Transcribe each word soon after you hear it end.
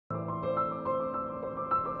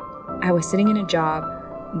I was sitting in a job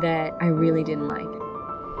that I really didn't like.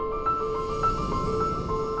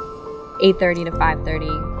 8:30 to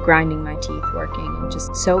 5:30, grinding my teeth, working, and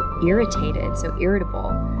just so irritated, so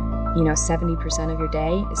irritable. 70% of your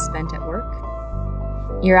day is spent at work.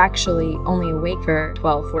 You're actually only awake for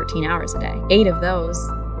 12, 14 hours a day. 8 of those,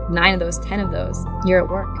 9 of those, 10 of those, you're at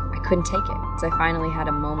work. I couldn't take it. So I finally had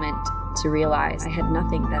a moment to realize I had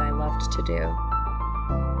nothing that I loved to do.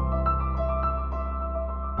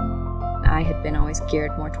 I had been always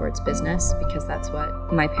geared more towards business because that's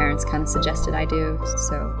what my parents kind of suggested I do,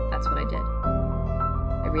 so that's what I did.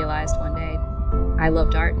 I realized one day I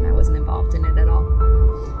loved art and I wasn't involved in it at all.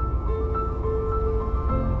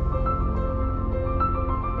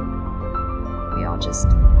 We all just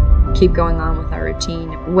keep going on with our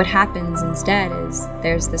routine. What happens instead is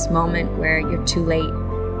there's this moment where you're too late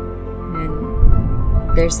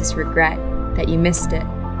and there's this regret that you missed it.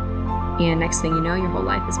 And next thing you know, your whole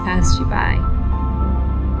life has passed you by.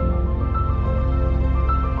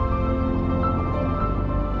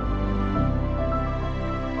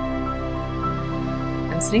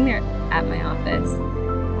 I'm sitting there at my office,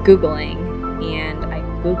 Googling, and I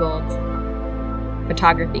Googled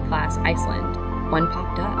photography class Iceland. One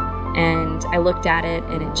popped up, and I looked at it,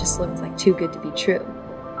 and it just looked like too good to be true.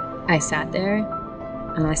 I sat there,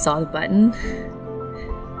 and I saw the button,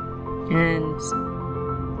 and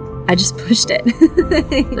I just pushed it.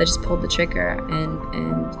 I just pulled the trigger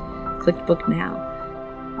and clicked book now.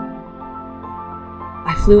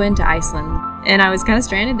 I flew into Iceland and I was kind of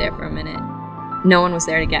stranded there for a minute. No one was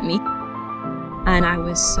there to get me. And I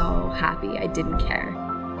was so happy I didn't care.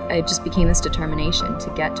 It just became this determination to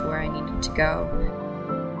get to where I needed to go.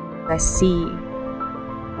 I see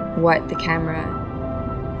what the camera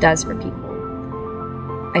does for people.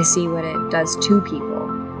 I see what it does to people.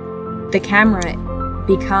 The camera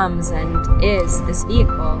becomes and is this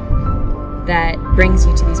vehicle that brings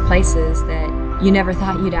you to these places that you never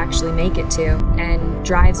thought you'd actually make it to, and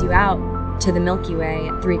drives you out to the Milky Way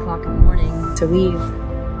at 3 o'clock in the morning to leave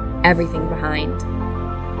everything behind,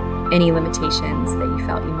 any limitations that you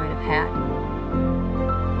felt you might have had.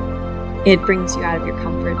 It brings you out of your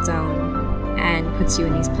comfort zone and puts you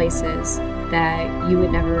in these places that you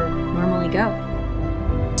would never normally go.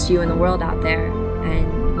 It's you and the world out there,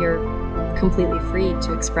 and you're completely free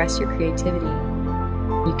to express your creativity.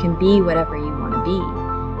 You can be whatever you want to be.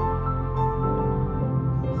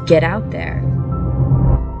 Get out there.